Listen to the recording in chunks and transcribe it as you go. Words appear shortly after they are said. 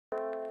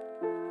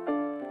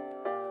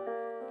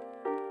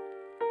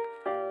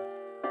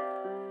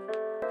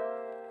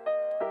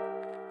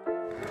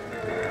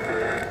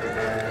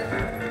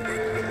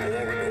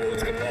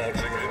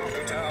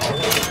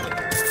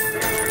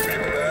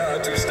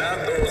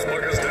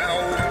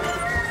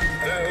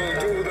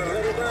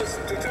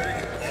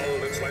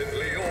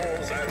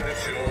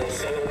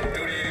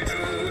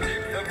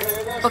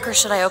Booker,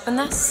 should I open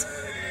this?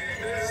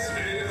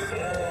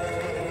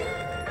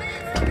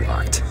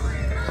 Locked.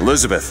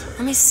 Elizabeth.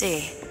 Let me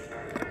see.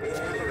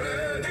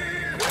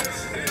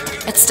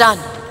 It's done.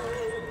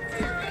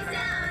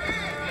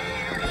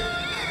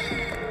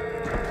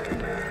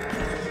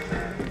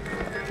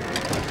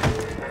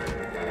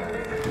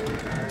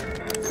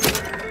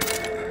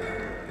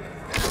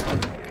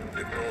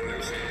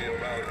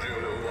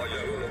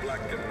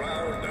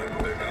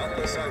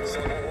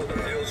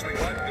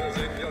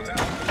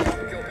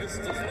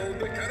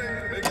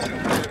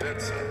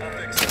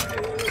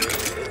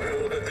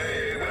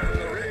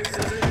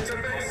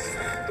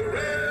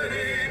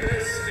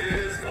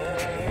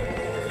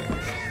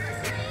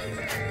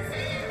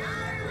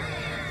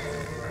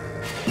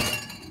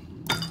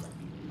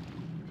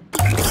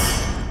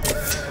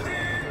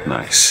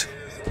 Nice.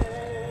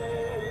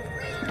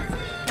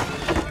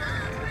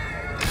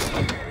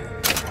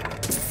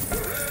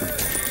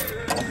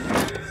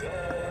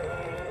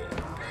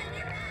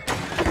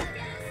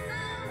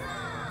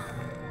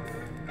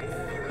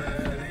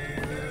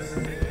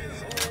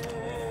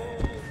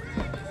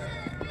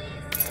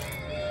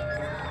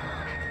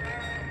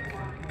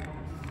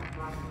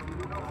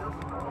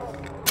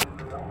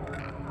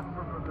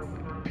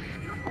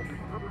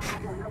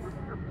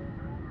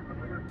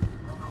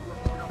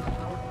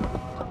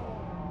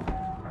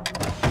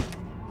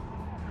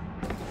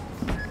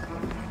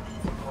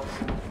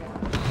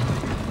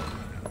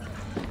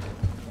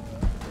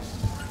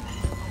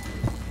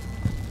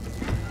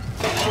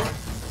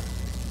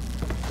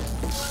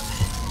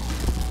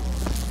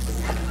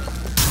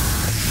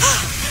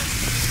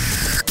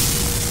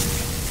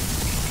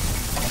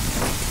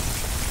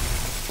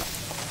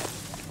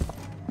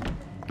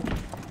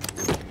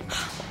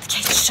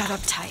 Shut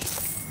up tight.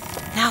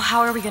 Now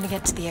how are we gonna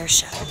get to the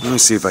airship? Let me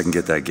see if I can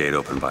get that gate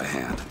open by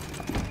hand.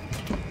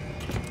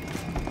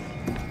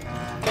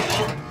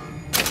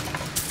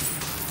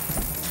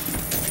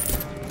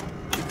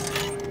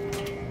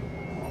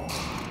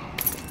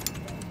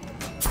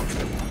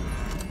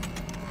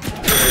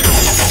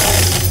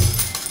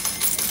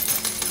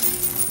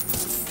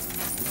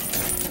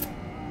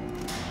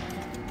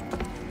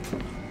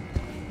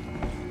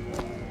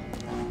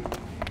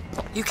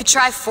 You could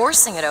try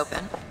forcing it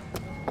open.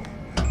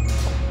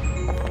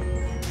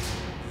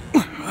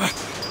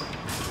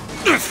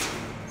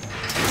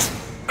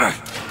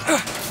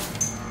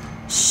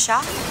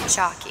 Shock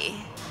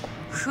jockey.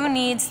 Who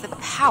needs the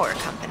power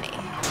company?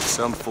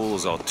 Some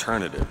fool's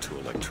alternative to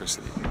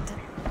electricity.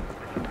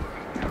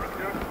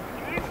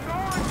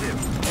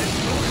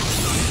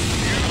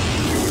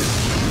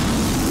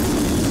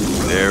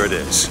 There it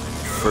is.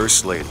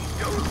 First Lady.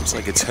 Looks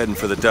like it's heading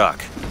for the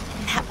dock.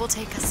 And that will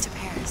take us to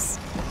Paris.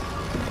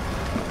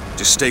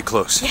 Just stay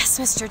close. Yes,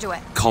 Mr.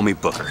 DeWitt. Call me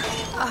Booker.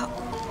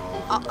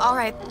 All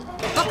right.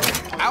 Booker.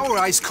 Our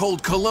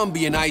ice-cold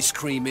Colombian ice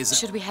cream is...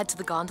 Should we head to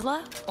the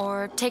gondola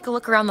or take a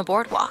look around the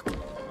boardwalk?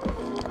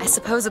 I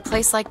suppose a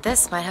place like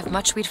this might have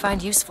much we'd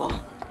find useful.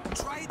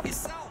 Try it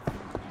yourself.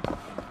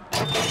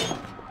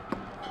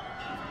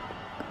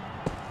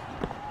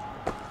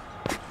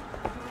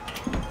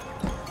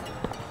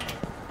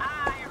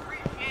 I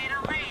appreciate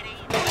a lady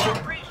who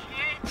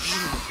appreciates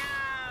you.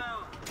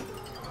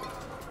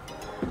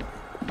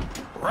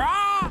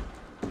 Raw!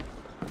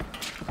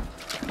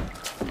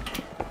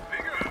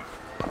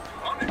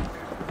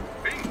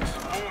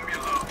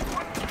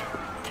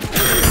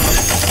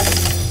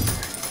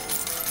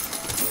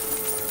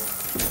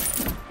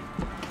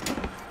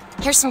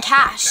 Here's some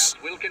cash.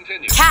 Will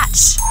continue.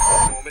 Catch!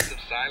 Moment of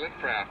silent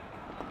prayer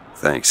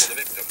Thanks. for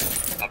the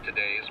victim of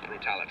today's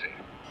brutality.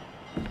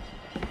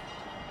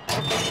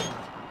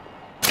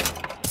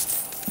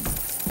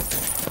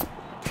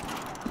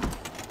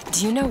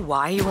 Do you know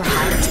why you were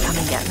hired to come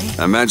and get me?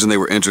 I imagine they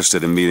were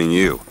interested in meeting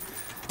you.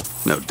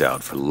 No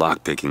doubt for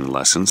lockpicking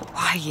lessons.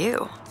 Why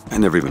you? I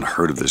never even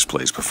heard of this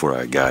place before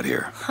I got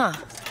here. Huh.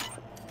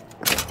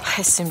 I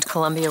assumed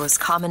Columbia was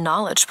common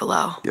knowledge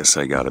below. Guess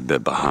I got a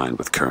bit behind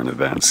with current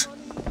events.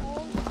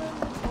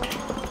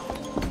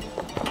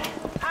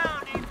 How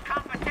needs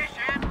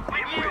competition when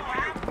you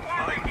have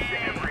quality?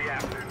 Every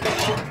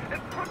afternoon,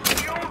 it puts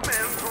the old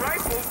man's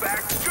rifle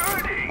back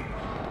sturdy.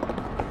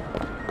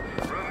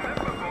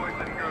 Remember, boys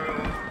and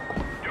girls,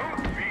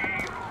 don't be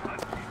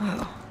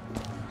Oh.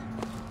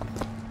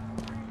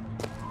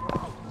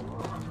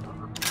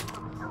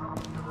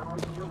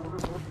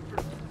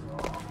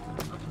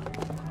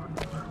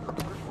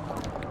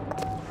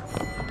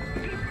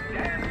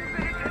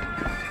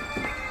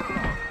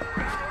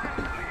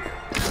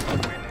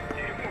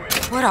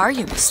 What are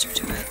you, Mr.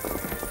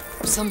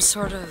 DeWitt? Some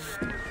sort of...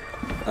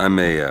 I'm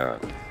a,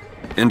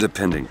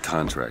 independent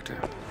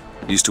contractor.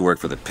 Used to work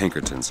for the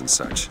Pinkertons and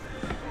such.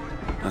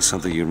 Not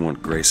something you'd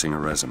want gracing a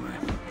resume.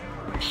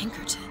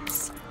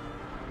 Pinkertons?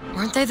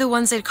 Weren't they the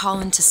ones they'd call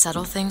in to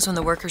settle things when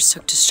the workers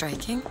took to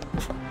striking?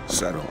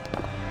 Settle.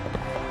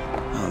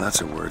 Oh,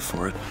 that's a word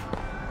for it.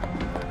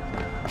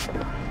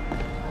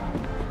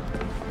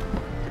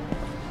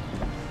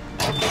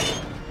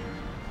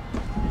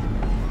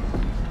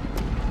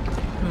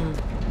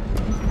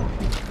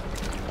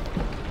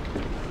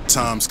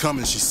 time's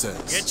coming, she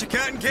says. Get your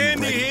cotton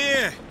candy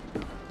here.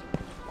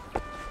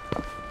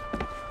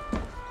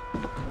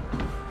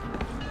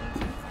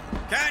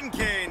 Cotton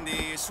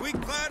candy,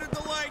 sweet cloud of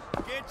delight.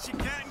 Get your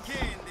cotton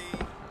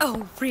candy.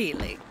 Oh,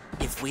 really?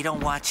 If we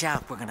don't watch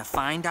out, we're gonna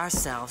find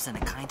ourselves in a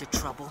kind of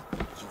trouble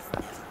you've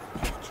never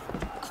imagined.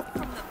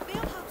 From the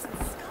bellhops in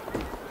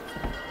Scotland.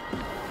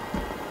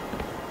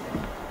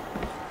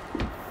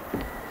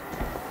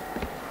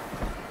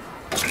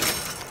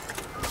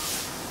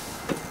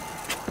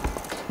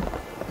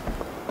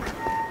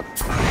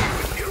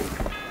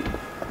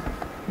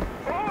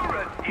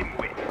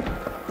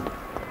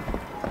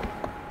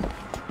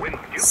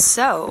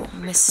 So,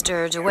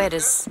 Mr. DeWitt,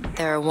 is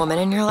there a woman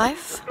in your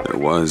life? There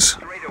was.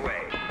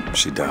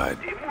 She died.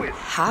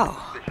 How?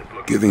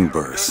 Giving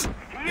birth.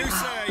 You,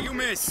 sir, you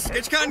miss.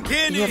 Get your cotton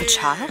candy. You have a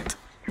child?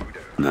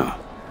 No.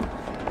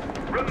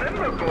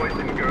 Remember, boys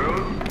and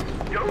girls,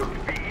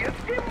 don't be a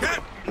dimwit.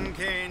 Cotton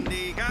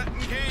candy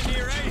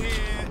right here.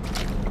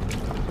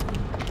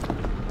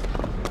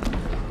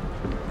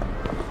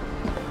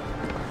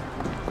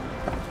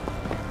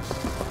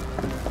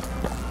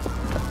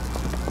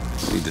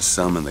 Need to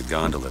summon the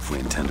gondola if we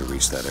intend to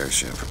reach that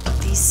airship.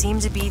 These seem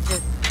to be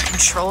the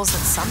controls that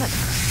summon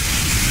her.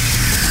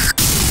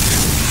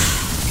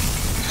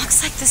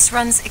 Looks like this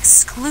runs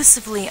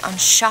exclusively on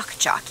shock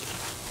jockey.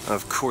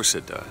 Of course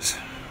it does.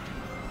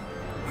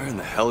 Where in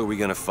the hell are we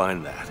gonna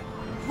find that?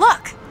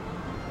 Look!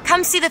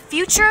 Come see the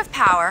future of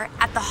power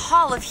at the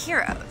Hall of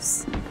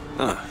Heroes.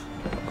 Huh.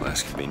 Well,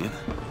 that's convenient.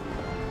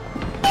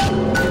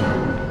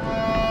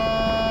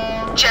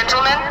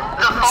 Gentlemen,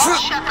 the false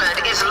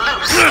shepherd is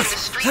loose in the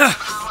streets of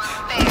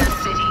our fair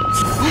city.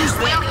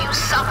 Will you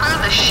suffer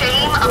the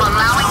shame of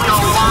allowing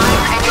your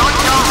wives and your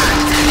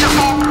daughters to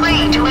fall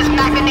prey to his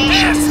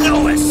machinations?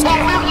 Or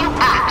will you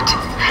act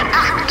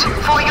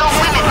for your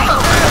women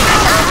folk,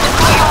 act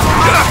for your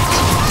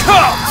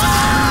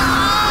profit?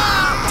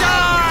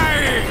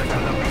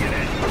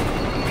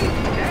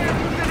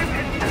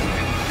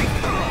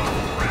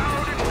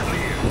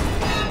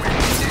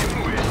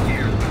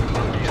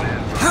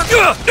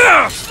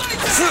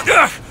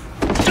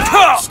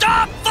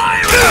 Stop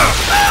firing!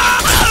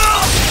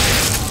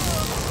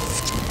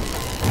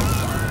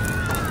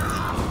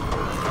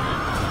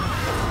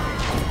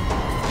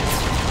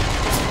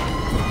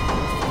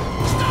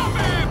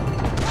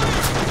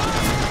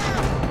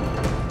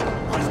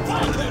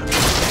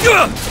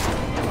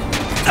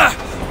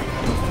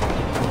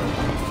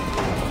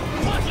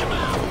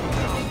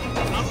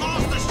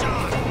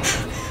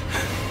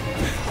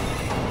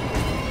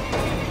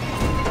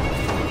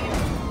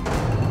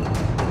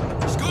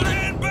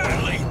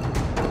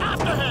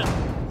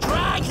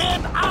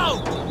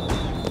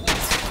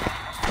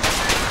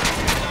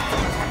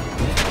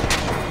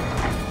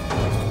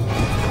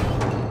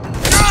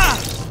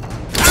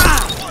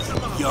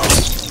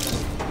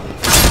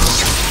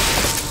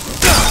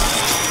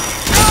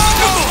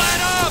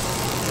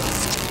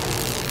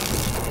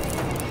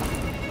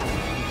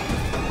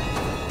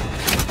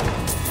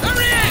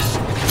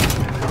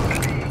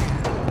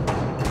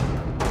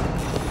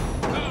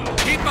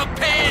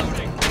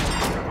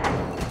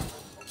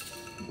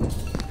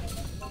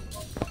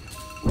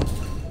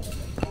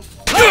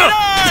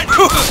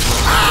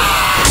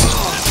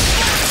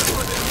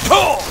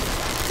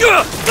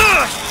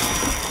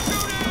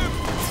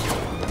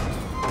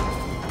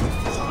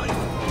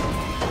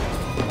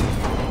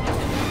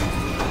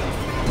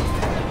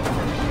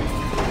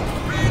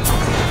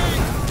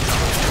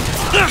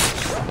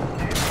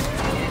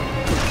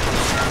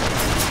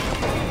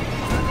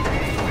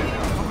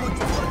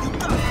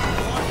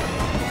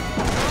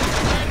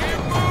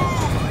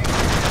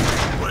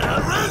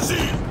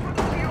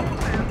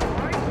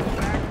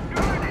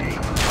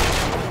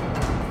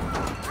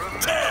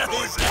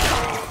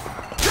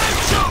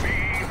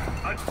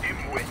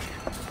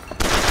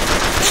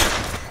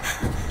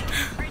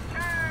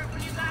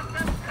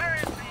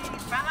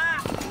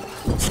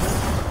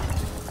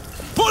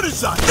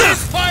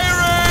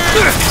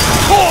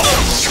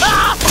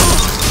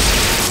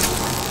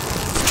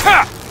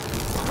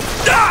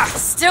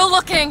 Still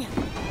looking.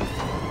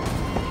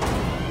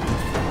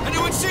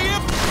 Anyone see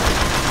him?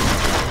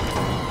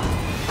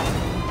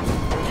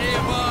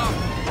 Give up.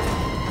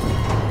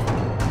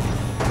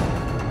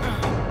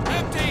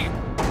 Empty.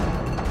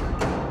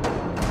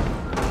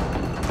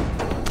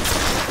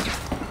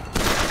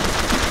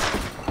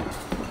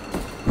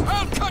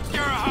 I'll cut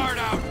your heart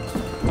out.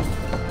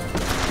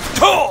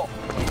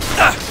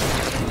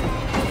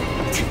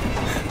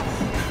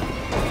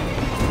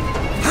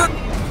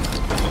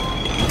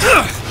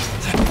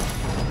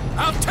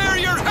 I'll tear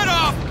your head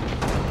off!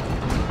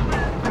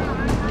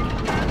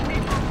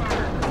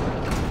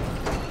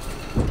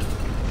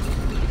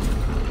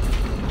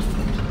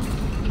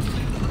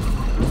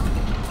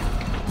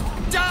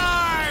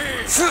 Die!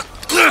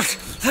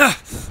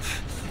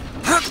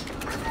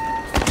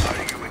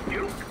 Are you a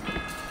duke?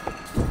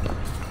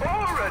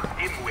 Or a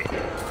dimwit?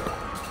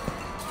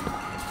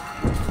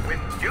 When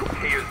Duke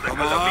hears the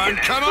Colombian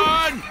Come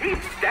on! He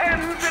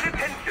stands at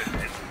attention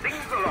and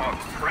sings along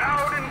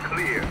proud and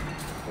clear.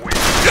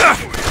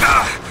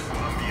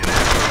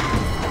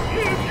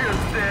 He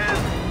just says,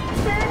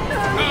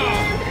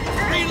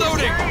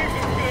 Reloading!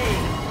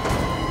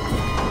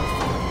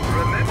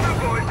 remember,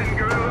 boys and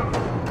girls,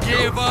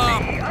 Give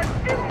up! be a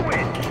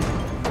dimwit.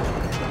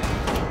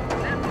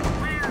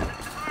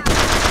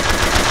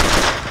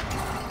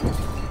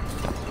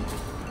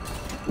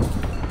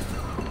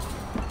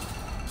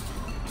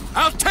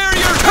 I'll tear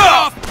your head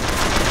off!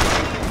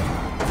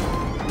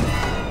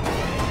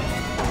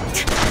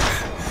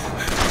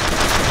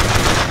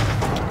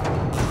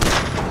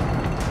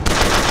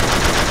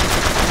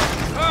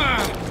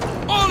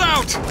 All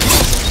out!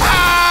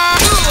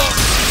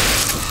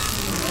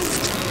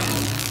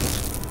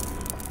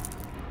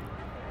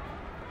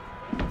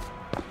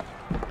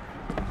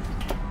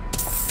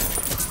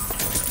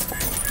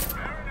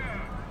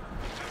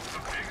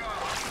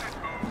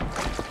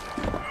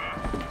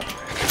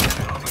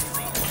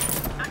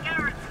 I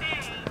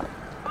guarantee.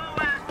 Who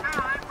has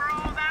time for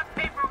all that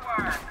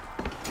paperwork?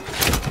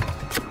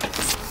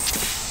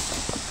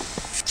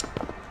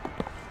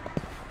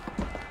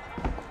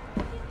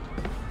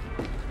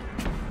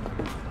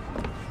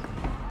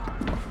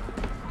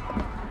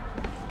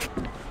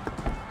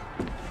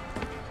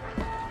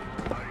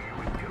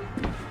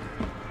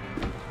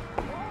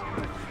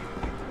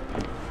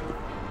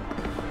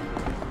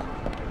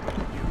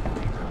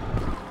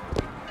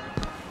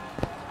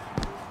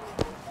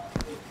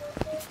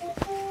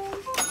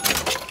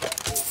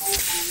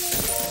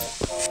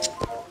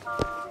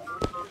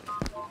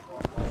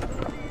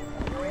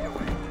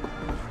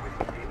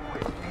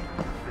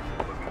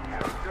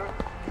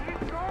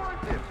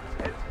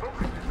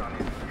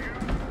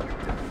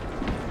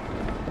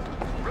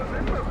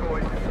 Remember,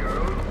 boys and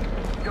girls,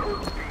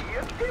 don't be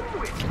a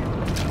dimwit.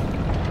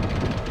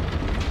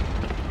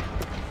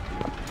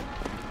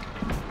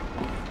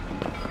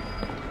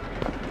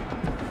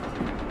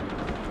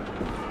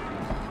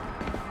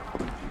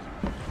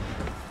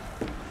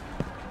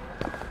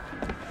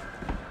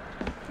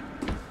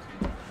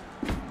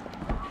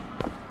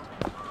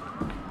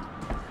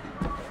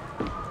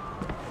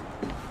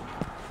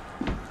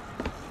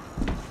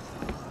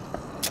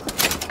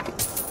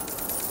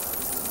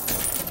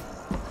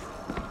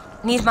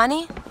 Need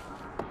money?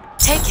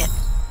 Take it.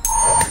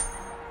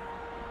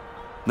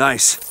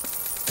 Nice.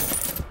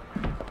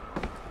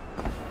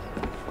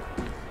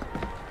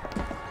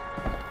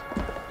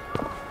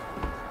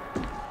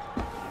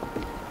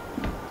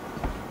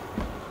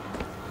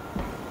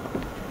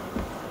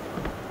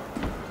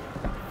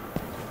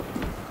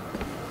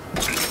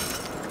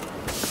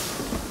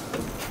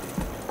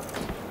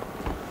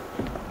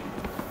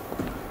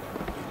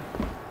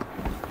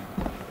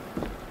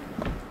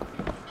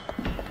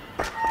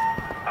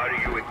 Are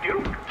you a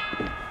duke?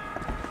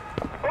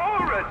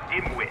 Or a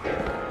dimwit?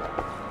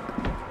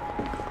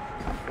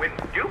 When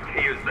Duke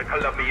hears the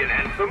Colombian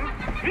anthem,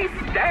 he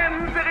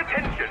stands at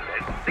attention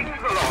and sings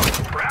along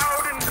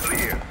proud and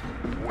clear.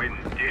 When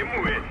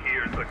Dimwit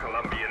hears the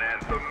Colombian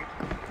anthem,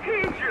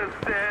 he just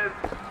says,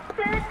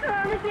 That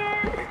song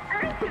again?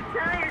 I'm too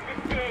tired to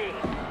sing.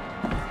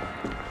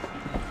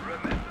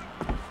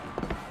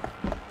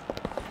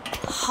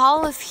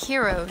 Hall of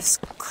Heroes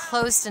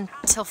closed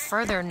until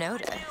further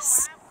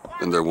notice.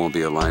 Then there won't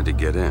be a line to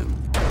get in.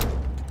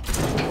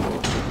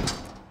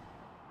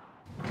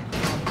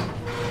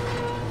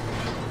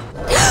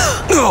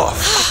 Oh,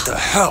 what the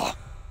hell?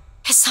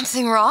 Is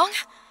something wrong?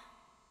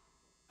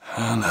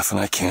 Nothing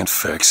I can't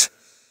fix.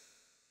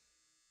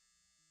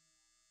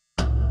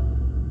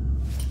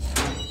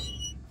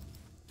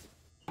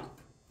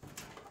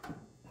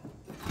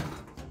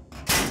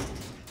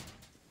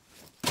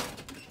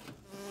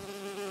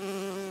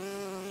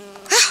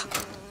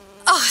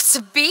 Oh, it's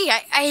a bee.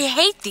 I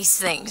hate these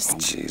things.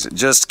 Jeez,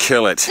 just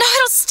kill it. No,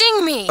 it'll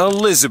sting me.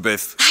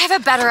 Elizabeth! I have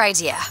a better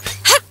idea.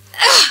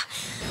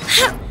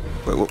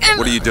 Wait,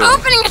 what are you doing?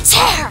 Opening a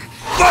tear!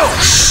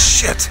 Oh,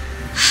 shit!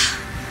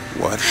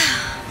 What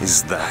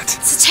is that?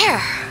 It's a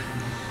tear.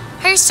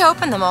 I used to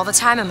open them all the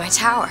time in my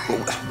tower.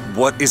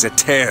 What is a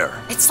tear?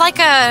 It's like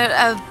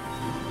a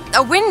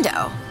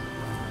window.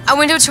 A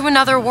window to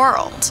another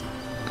world.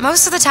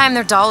 Most of the time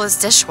they're dull as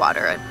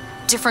dishwater, a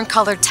different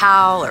colored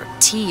towel or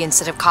tea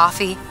instead of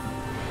coffee.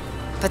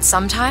 But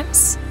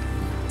sometimes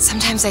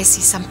I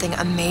see something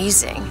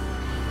amazing,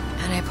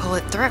 and I pull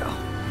it through.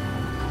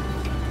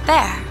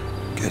 There.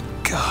 Good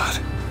God.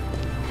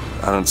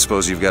 I don't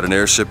suppose you've got an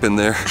airship in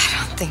there?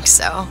 I don't think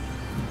so.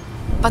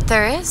 But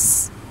there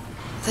is.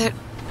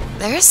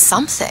 There is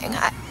something.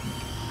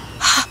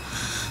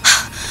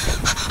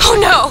 Oh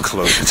no!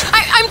 Close it.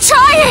 I'm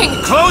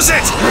trying! Close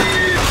it!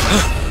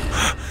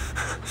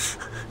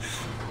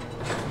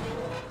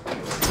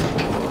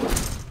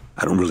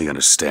 I don't really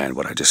understand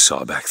what I just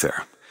saw back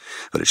there,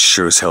 but it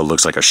sure as hell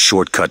looks like a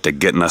shortcut to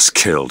getting us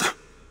killed.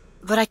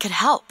 But I could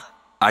help.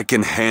 I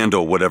can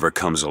handle whatever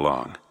comes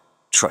along.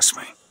 Trust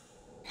me.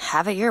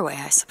 Have it your way,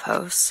 I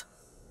suppose.